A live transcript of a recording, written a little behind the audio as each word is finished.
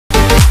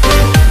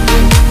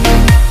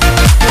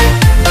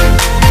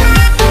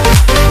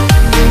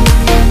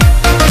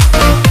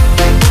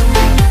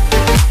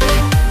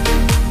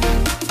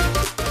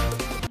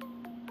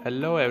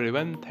Hello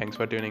everyone, thanks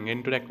for tuning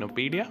in to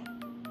Technopedia.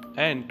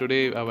 And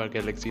today our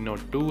Galaxy Note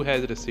 2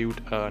 has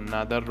received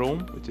another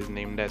ROM which is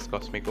named as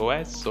Cosmic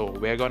OS. So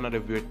we're gonna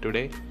review it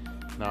today.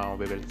 Now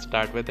we will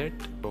start with it.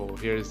 So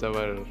here is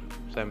our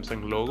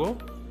Samsung logo.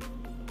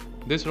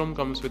 This ROM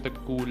comes with a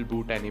cool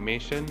boot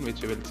animation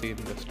which you will see in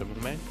just a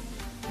moment.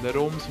 The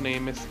ROM's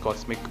name is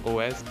Cosmic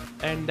OS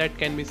and that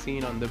can be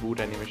seen on the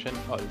boot animation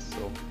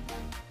also.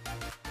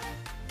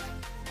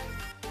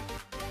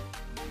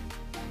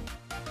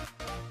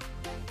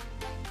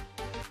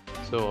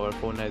 So our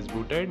phone has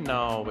booted.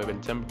 Now we will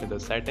jump to the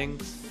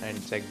settings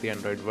and check the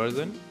Android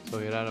version. So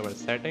here are our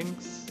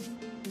settings.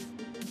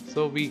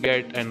 So we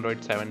get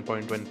Android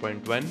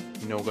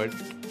 7.1.1 nougat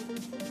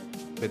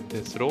with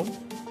this ROM.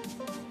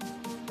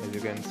 As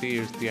you can see,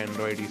 it's the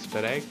Android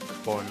Easter egg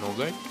for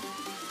nougat.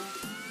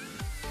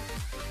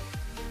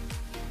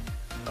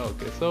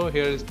 Okay, so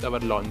here is our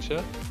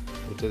launcher,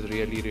 which is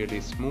really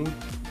smooth,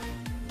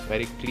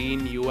 very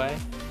clean UI.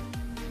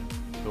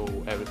 So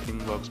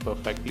everything works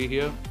perfectly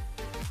here.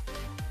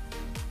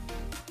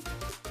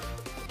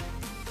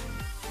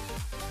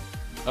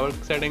 Our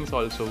settings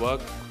also work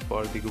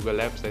for the Google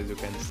Apps, as you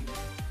can see.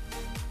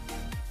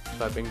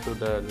 Swiping to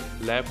the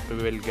left, we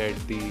will get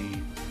the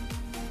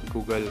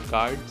Google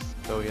cards.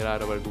 So here are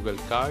our Google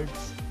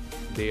cards.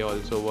 They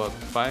also work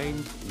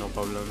fine, no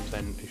problems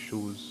and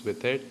issues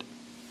with it.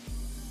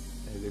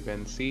 As you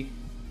can see,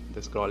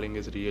 the scrolling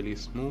is really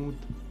smooth.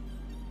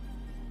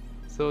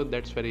 So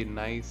that's very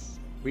nice.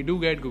 We do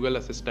get Google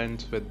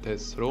Assistant with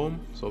this ROM,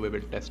 so we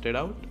will test it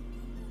out.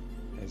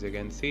 As you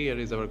can see, here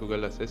is our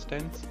Google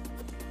Assistant.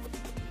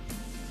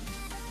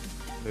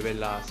 We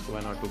will ask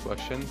one or two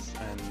questions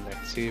and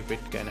let's see if it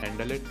can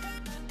handle it.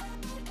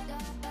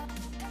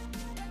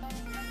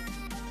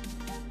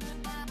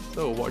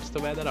 So what's the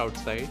weather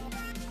outside?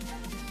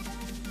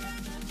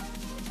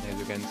 As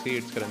you can see,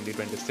 it's currently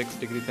 26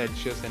 degrees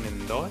Celsius and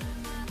indoor.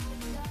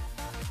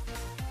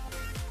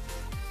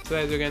 So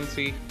as you can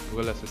see,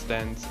 Google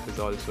Assistant is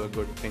also a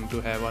good thing to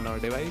have on our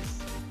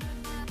device.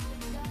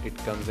 It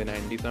comes in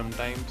handy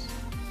sometimes.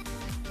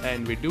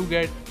 And we do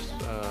get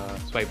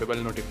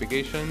swipeable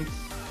notifications,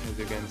 as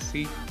you can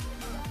see,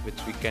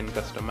 which we can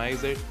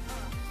customize it.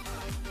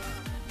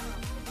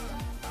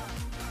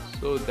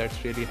 So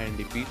that's really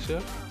handy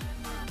feature.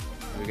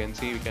 You can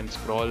see we can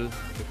scroll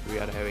if we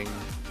are having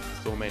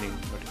so many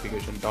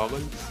notification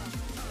toggles.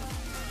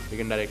 We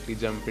can directly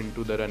jump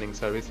into the running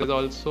services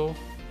also.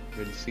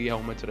 We'll see how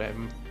much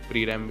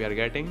pre-RAM we are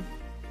getting.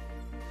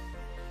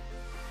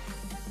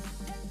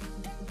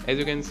 As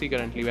you can see,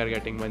 currently we are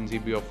getting 1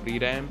 GB of free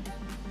RAM.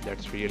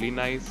 That's really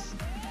nice.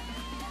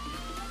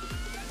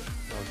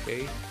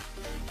 Okay.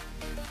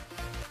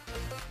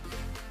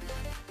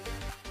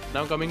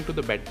 Now coming to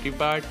the battery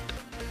part,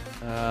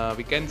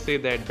 we can say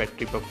that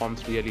battery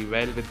performs really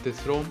well with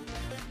this ROM.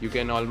 You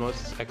can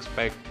almost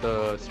expect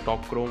the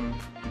stock ROM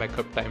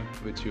backup time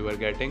which you are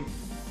getting.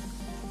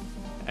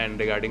 And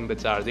regarding the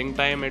charging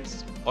time,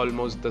 it's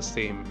almost the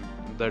same.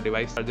 The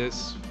device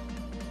charges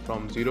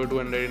from 0 to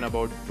 100 in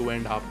about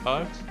 2.5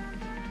 hours.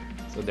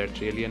 So that's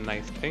really a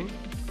nice thing.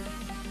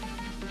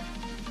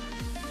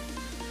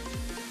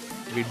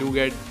 We do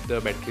get the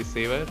battery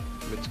saver,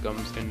 which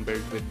comes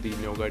inbuilt with the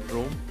nougat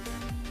ROM.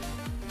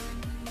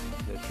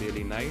 That's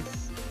really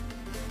nice.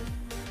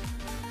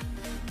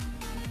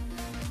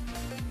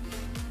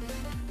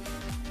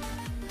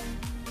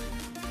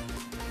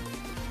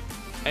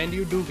 And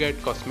you do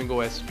get Cosmic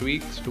OS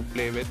tweaks to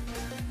play with.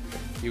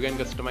 You can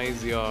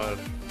customize your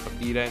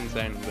appearance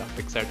and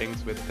graphic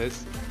settings with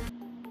this.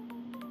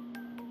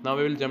 Now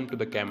we will jump to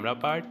the camera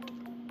part.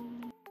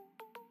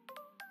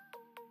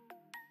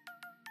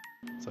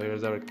 So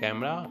here's our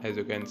camera. As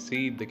you can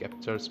see, the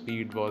capture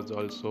speed was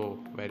also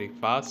very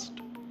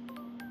fast.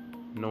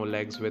 No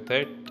lags with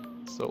it.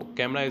 So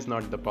camera is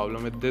not the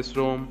problem with this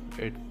ROM.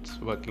 It's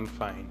working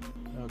fine.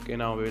 Okay,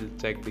 now we will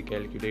check the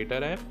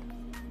calculator app.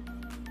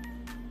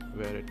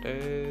 Where it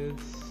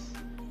is.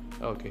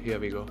 Okay, here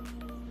we go.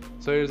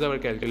 So here's our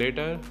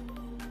calculator.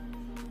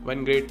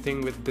 One great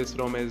thing with this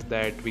ROM is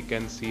that we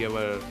can see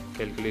our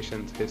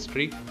calculations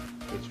history,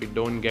 which we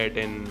don't get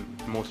in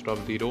most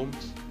of the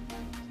ROMs.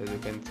 As you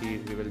can see,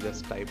 we will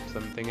just type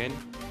something in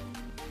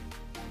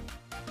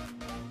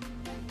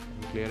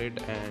and clear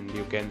it, and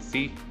you can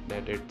see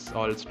that it's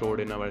all stored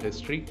in our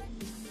history.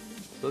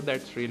 So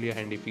that's really a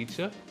handy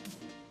feature.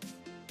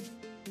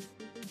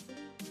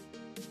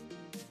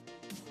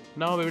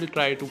 Now we will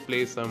try to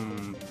play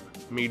some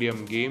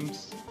medium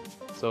games.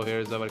 So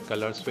here's our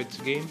color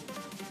switch game.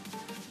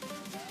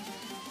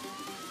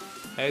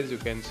 As you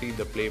can see,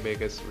 the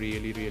playback is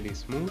really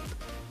smooth.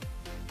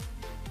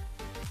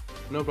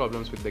 No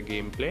problems with the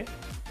gameplay.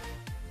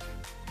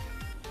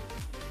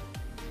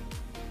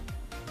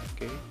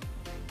 Okay.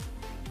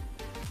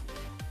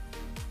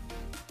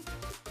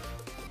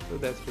 So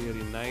that's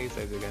really nice.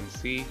 As you can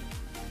see,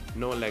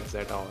 no lags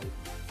at all.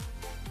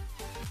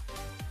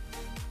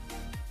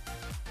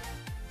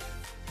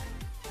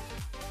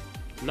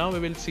 Now we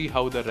will see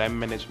how the RAM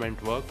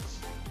management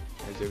works.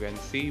 As you can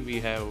see, we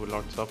have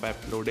lots of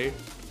apps loaded.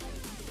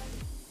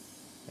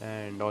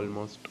 and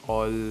almost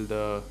all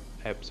the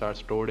apps are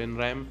stored in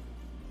RAM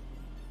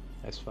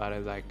as far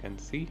as I can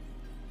see.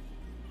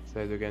 So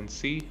as you can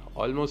see,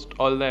 almost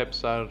all the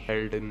apps are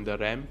held in the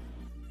RAM.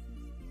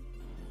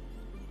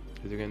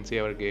 As you can see,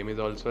 our game is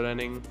also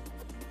running,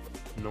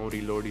 no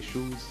reload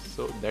issues,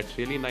 so that's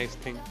really nice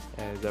thing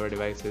as our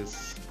device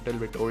is a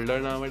little bit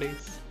older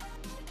nowadays.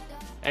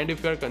 And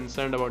if you are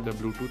concerned about the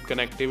Bluetooth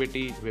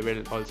connectivity, we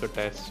will also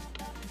test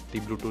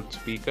the Bluetooth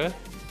speaker.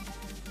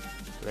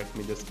 Let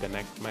me just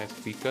connect my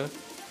speaker,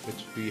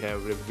 which we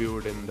have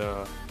reviewed in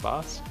the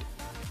past.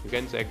 You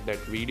can check that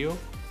video.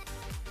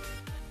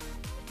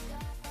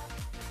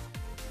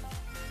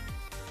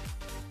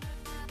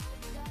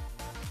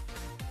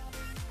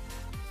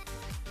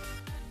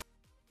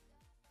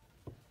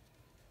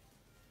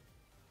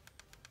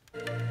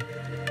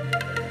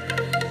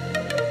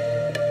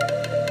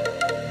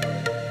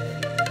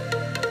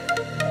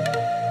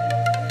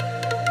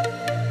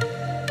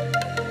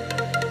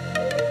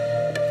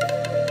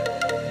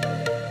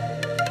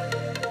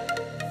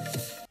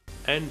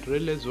 And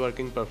drill is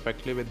working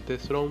perfectly with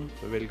this ROM.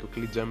 We will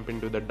quickly jump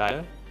into the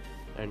dial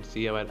and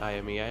see our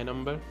IMEI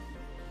number.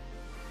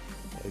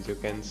 As you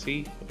can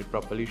see, it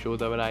properly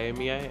shows our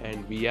IMEI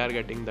and we are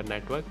getting the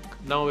network.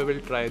 Now we will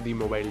try the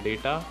mobile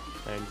data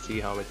and see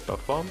how it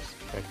performs.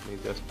 Let me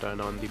just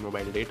turn on the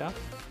mobile data.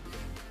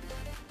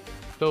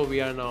 So we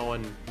are now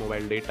on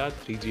mobile data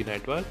 3G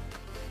network.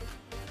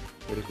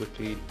 We'll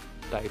quickly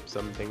type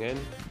something in.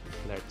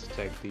 Let's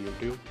check the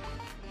YouTube.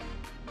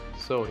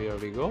 So here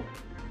we go.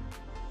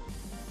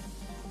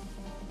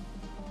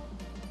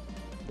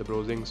 The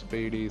browsing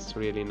speed is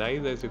really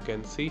nice, as you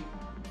can see,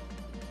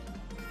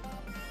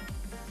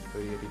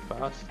 really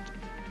fast.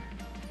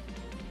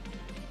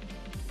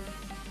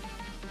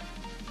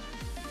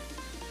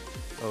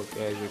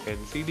 Okay, as you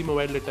can see, the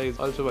mobile data is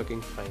also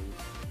working fine.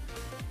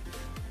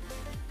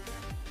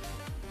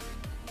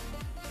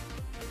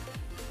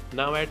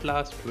 Now at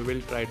last we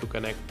will try to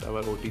connect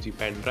our OTG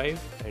pen drive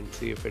and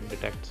see if it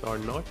detects or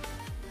not.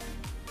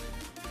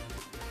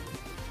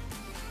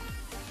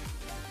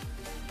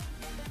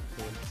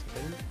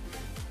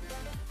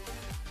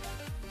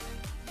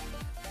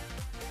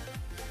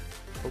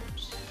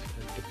 Oops,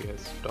 NTP has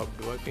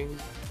stopped working.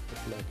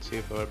 But let's see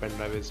if our pen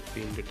drive is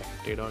being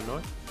detected or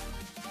not.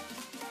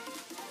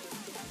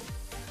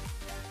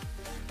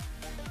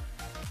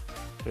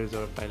 Here's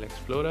our file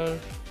explorer.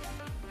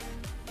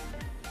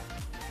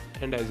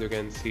 And as you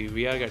can see,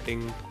 we are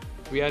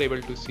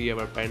able to see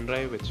our pen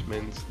drive, which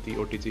means the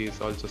OTG is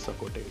also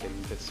supported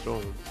in this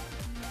ROM.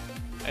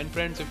 And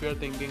friends, if you are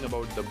thinking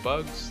about the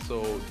bugs,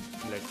 so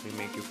let me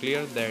make you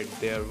clear that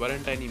there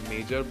weren't any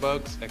major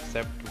bugs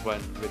except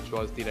one, which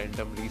was the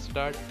random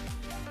restart.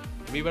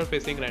 We were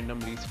facing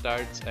random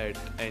restarts at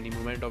any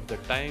moment of the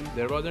time.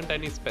 There wasn't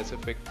any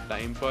specific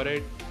time for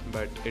it,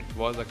 but it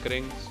was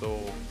occurring, so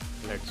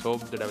let's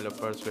hope the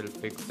developers will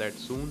fix that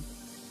soon.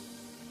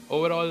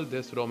 Overall,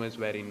 this ROM is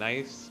very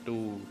nice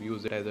to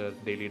use it as a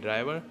daily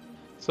driver.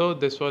 So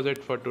this was it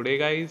for today,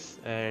 guys,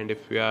 and if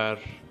you are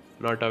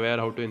not aware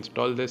how to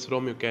install this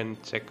ROM, you can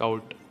check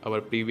out our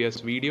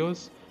previous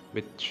videos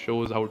which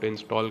shows how to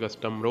install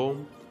custom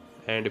ROM.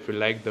 And if you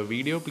like the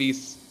video,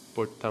 please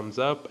put thumbs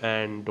up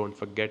and don't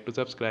forget to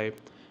subscribe.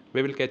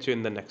 We will catch you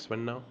in the next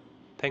one now.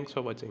 Thanks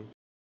for watching.